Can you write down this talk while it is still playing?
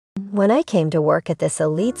When I came to work at this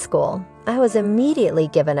elite school, I was immediately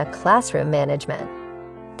given a classroom management.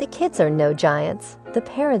 The kids are no giants, the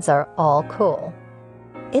parents are all cool.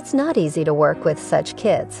 It's not easy to work with such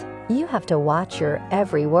kids. You have to watch your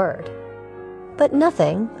every word. But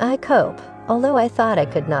nothing, I cope, although I thought I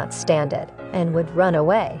could not stand it and would run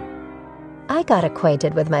away. I got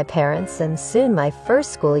acquainted with my parents, and soon my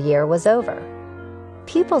first school year was over.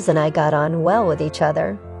 Pupils and I got on well with each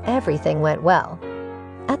other. Everything went well.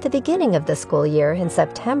 At the beginning of the school year in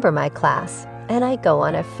September, my class and I go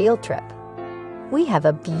on a field trip. We have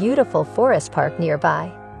a beautiful forest park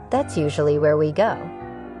nearby. That's usually where we go.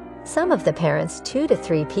 Some of the parents, 2 to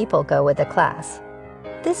 3 people, go with the class.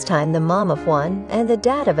 This time the mom of one and the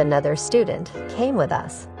dad of another student came with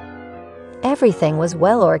us. Everything was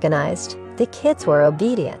well organized. The kids were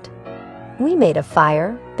obedient. We made a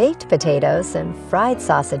fire, baked potatoes, and fried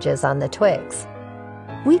sausages on the twigs.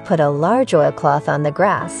 We put a large oilcloth on the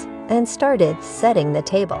grass and started setting the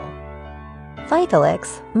table.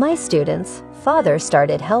 Vitalix, my student's father,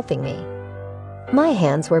 started helping me. My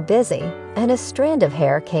hands were busy, and a strand of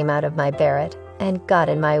hair came out of my beret and got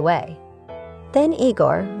in my way. Then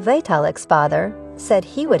Igor, Vitalix's father, said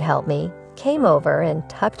he would help me, came over and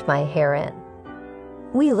tucked my hair in.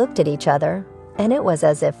 We looked at each other, and it was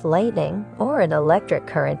as if lightning or an electric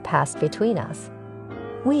current passed between us.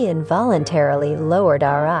 We involuntarily lowered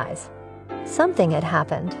our eyes. Something had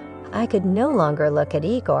happened. I could no longer look at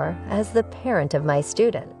Igor as the parent of my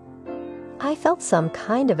student. I felt some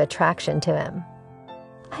kind of attraction to him.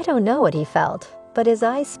 I don't know what he felt, but his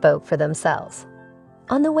eyes spoke for themselves.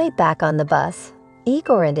 On the way back on the bus,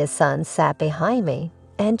 Igor and his son sat behind me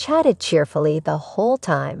and chatted cheerfully the whole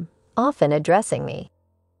time, often addressing me.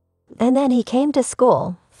 And then he came to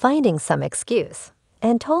school, finding some excuse,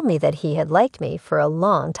 and told me that he had liked me for a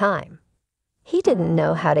long time. He didn't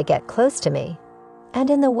know how to get close to me, and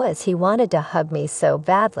in the woods he wanted to hug me so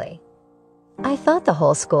badly. I thought the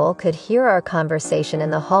whole school could hear our conversation in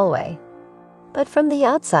the hallway, but from the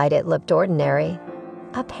outside it looked ordinary.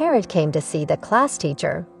 A parent came to see the class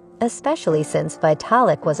teacher, especially since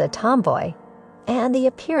Vitalik was a tomboy, and the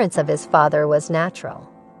appearance of his father was natural.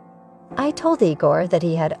 I told Igor that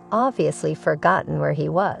he had obviously forgotten where he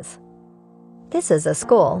was. This is a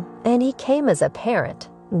school, and he came as a parent,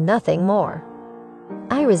 nothing more.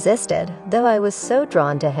 I resisted, though I was so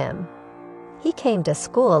drawn to him. He came to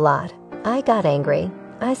school a lot. I got angry.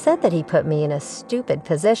 I said that he put me in a stupid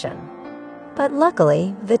position. But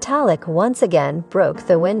luckily, Vitalik once again broke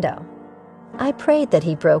the window. I prayed that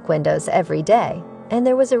he broke windows every day, and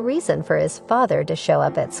there was a reason for his father to show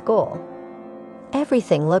up at school.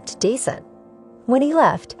 Everything looked decent. When he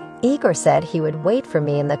left, Igor said he would wait for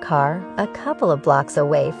me in the car a couple of blocks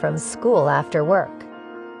away from school after work.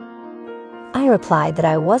 I replied that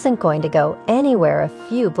I wasn't going to go anywhere a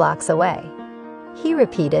few blocks away. He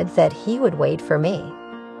repeated that he would wait for me.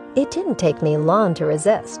 It didn't take me long to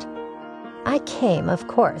resist. I came, of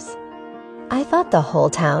course. I thought the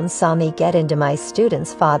whole town saw me get into my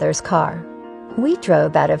student's father's car. We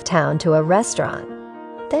drove out of town to a restaurant.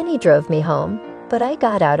 Then he drove me home, but I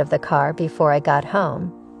got out of the car before I got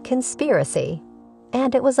home. Conspiracy.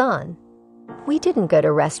 And it was on. We didn't go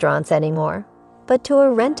to restaurants anymore, but to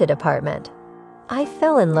a rented apartment. I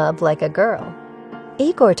fell in love like a girl.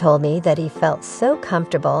 Igor told me that he felt so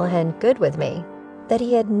comfortable and good with me, that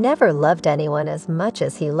he had never loved anyone as much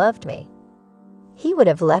as he loved me. He would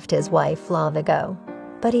have left his wife long ago,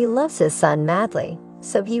 but he loves his son madly,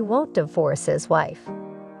 so he won't divorce his wife.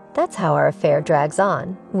 That's how our affair drags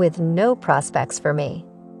on, with no prospects for me.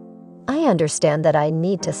 I understand that I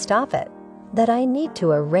need to stop it, that I need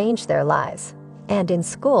to arrange their lives, and in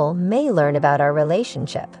school may learn about our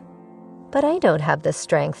relationship. But I don't have the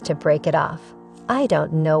strength to break it off. I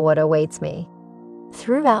don't know what awaits me.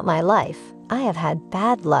 Throughout my life, I have had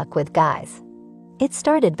bad luck with guys. It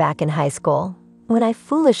started back in high school, when I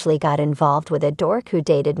foolishly got involved with a dork who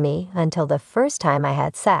dated me until the first time I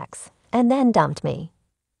had sex, and then dumped me.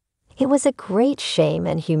 It was a great shame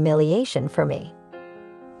and humiliation for me.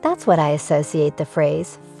 That's what I associate the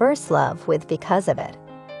phrase first love with because of it.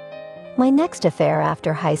 My next affair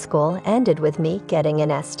after high school ended with me getting an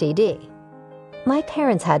STD. My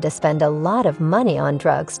parents had to spend a lot of money on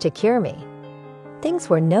drugs to cure me. Things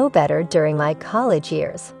were no better during my college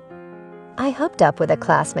years. I hooked up with a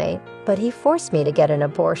classmate, but he forced me to get an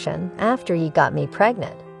abortion after he got me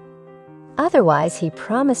pregnant. Otherwise, he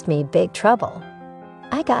promised me big trouble.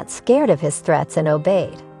 I got scared of his threats and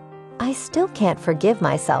obeyed. I still can't forgive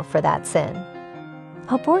myself for that sin.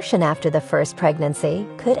 Abortion after the first pregnancy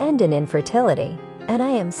could end in infertility, and I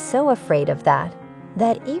am so afraid of that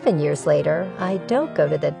even years later, I don't go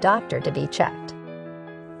to the doctor to be checked.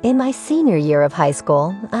 In my senior year of high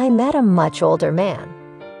school, I met a much older man.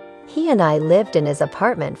 He and I lived in his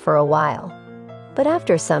apartment for a while, but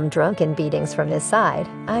after some drunken beatings from his side,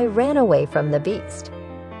 I ran away from the beast.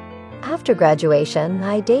 After graduation,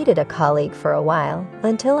 I dated a colleague for a while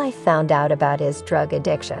until I found out about his drug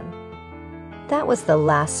addiction. That was the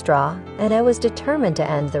last straw, and I was determined to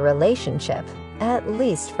end the relationship, at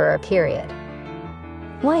least for a period.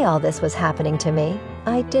 Why all this was happening to me,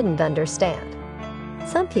 I didn't understand.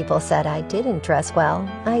 Some people said I didn't dress well,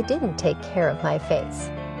 I didn't take care of my face.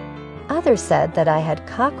 Others said that I had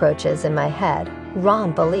cockroaches in my head,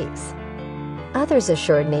 wrong beliefs. Others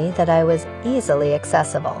assured me that I was easily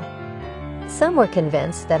accessible. Some were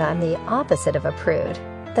convinced that I'm the opposite of a prude,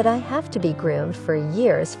 that I have to be groomed for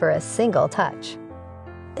years for a single touch.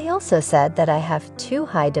 They also said that I have too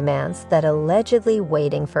high demands that allegedly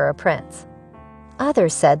waiting for a prince.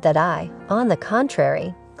 Others said that I, on the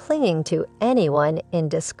contrary, clinging to anyone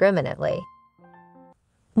indiscriminately.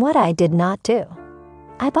 What I did not do.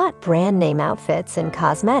 I bought brand name outfits and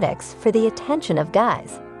cosmetics for the attention of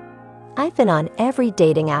guys. I've been on every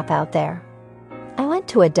dating app out there. I went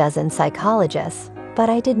to a dozen psychologists, but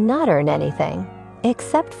I did not earn anything,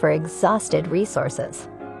 except for exhausted resources.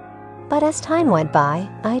 But as time went by,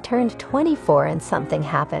 I turned 24 and something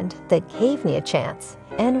happened that gave me a chance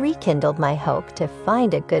and rekindled my hope to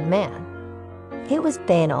find a good man. It was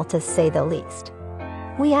banal to say the least.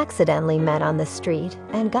 We accidentally met on the street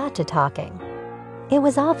and got to talking. It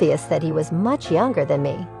was obvious that he was much younger than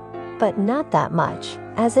me, but not that much,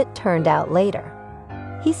 as it turned out later.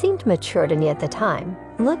 He seemed mature to me at the time,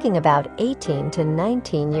 looking about 18 to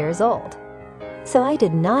 19 years old. So I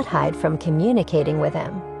did not hide from communicating with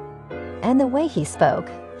him. And the way he spoke,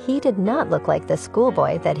 he did not look like the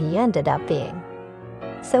schoolboy that he ended up being.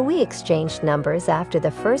 So we exchanged numbers after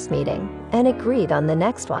the first meeting and agreed on the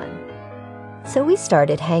next one. So we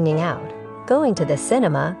started hanging out, going to the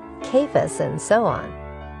cinema, cafes, and so on.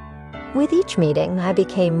 With each meeting, I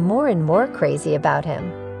became more and more crazy about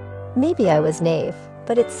him. Maybe I was naive,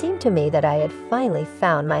 but it seemed to me that I had finally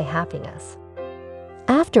found my happiness.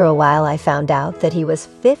 After a while, I found out that he was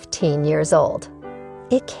 15 years old.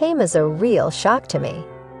 It came as a real shock to me.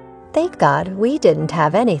 Thank God we didn't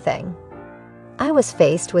have anything. I was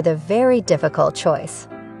faced with a very difficult choice.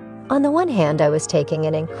 On the one hand, I was taking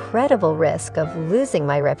an incredible risk of losing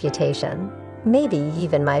my reputation, maybe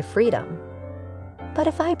even my freedom. But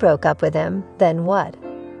if I broke up with him, then what?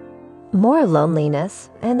 More loneliness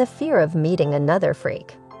and the fear of meeting another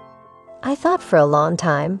freak. I thought for a long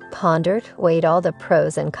time, pondered, weighed all the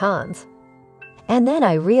pros and cons. And then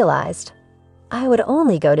I realized I would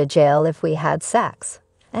only go to jail if we had sex,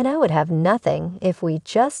 and I would have nothing if we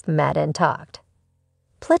just met and talked.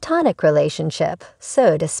 Platonic relationship,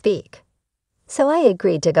 so to speak. So I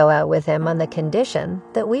agreed to go out with him on the condition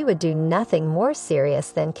that we would do nothing more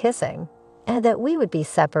serious than kissing, and that we would be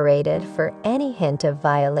separated for any hint of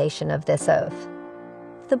violation of this oath.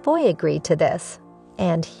 The boy agreed to this,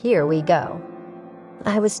 and here we go.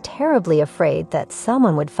 I was terribly afraid that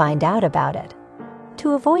someone would find out about it.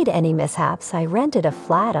 To avoid any mishaps, I rented a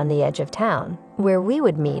flat on the edge of town where we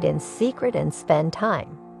would meet in secret and spend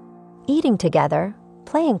time, eating together,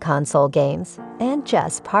 playing console games, and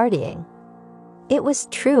just partying. It was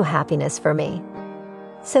true happiness for me.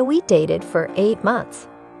 So we dated for 8 months.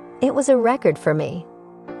 It was a record for me.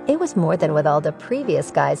 It was more than what all the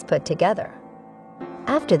previous guys put together.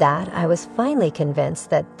 After that, I was finally convinced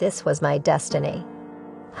that this was my destiny.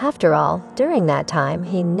 After all, during that time,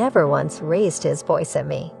 he never once raised his voice at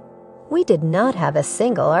me. We did not have a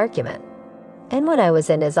single argument. And when I was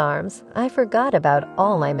in his arms, I forgot about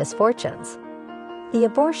all my misfortunes. The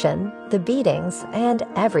abortion, the beatings, and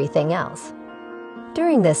everything else.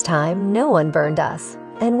 During this time, no one burned us,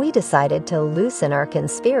 and we decided to loosen our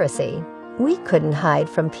conspiracy. We couldn't hide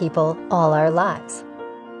from people all our lives.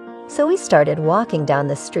 So we started walking down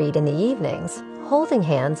the street in the evenings, holding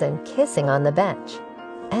hands and kissing on the bench.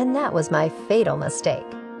 And that was my fatal mistake.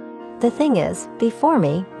 The thing is, before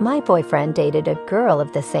me, my boyfriend dated a girl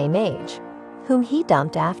of the same age, whom he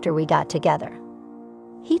dumped after we got together.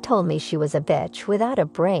 He told me she was a bitch without a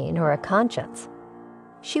brain or a conscience.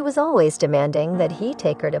 She was always demanding that he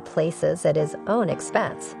take her to places at his own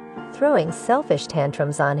expense, throwing selfish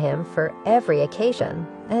tantrums on him for every occasion,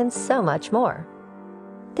 and so much more.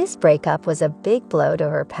 This breakup was a big blow to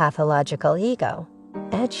her pathological ego,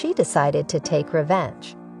 and she decided to take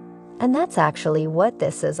revenge. And that's actually what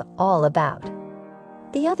this is all about.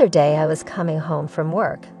 The other day I was coming home from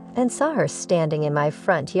work and saw her standing in my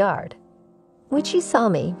front yard. When she saw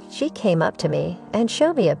me, she came up to me and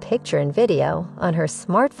showed me a picture and video on her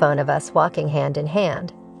smartphone of us walking hand in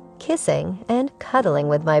hand, kissing and cuddling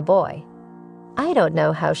with my boy. I don't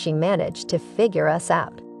know how she managed to figure us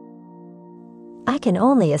out. I can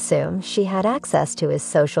only assume she had access to his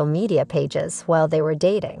social media pages while they were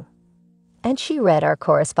dating. And she read our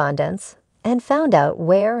correspondence and found out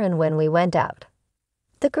where and when we went out.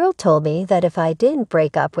 The girl told me that if I didn't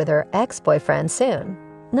break up with her ex-boyfriend soon,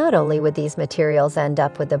 not only would these materials end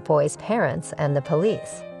up with the boy's parents and the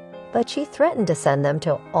police, but she threatened to send them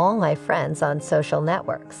to all my friends on social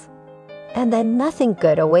networks. And then nothing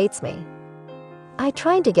good awaits me. I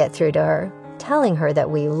tried to get through to her, telling her that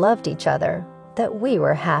we loved each other, that we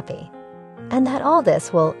were happy, and that all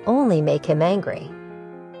this will only make him angry.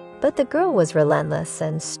 But the girl was relentless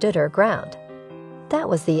and stood her ground. That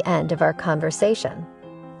was the end of our conversation.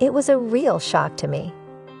 It was a real shock to me.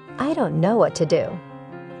 I don't know what to do.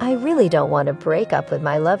 I really don't want to break up with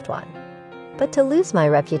my loved one. But to lose my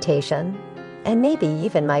reputation, and maybe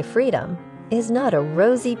even my freedom, is not a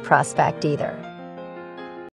rosy prospect either.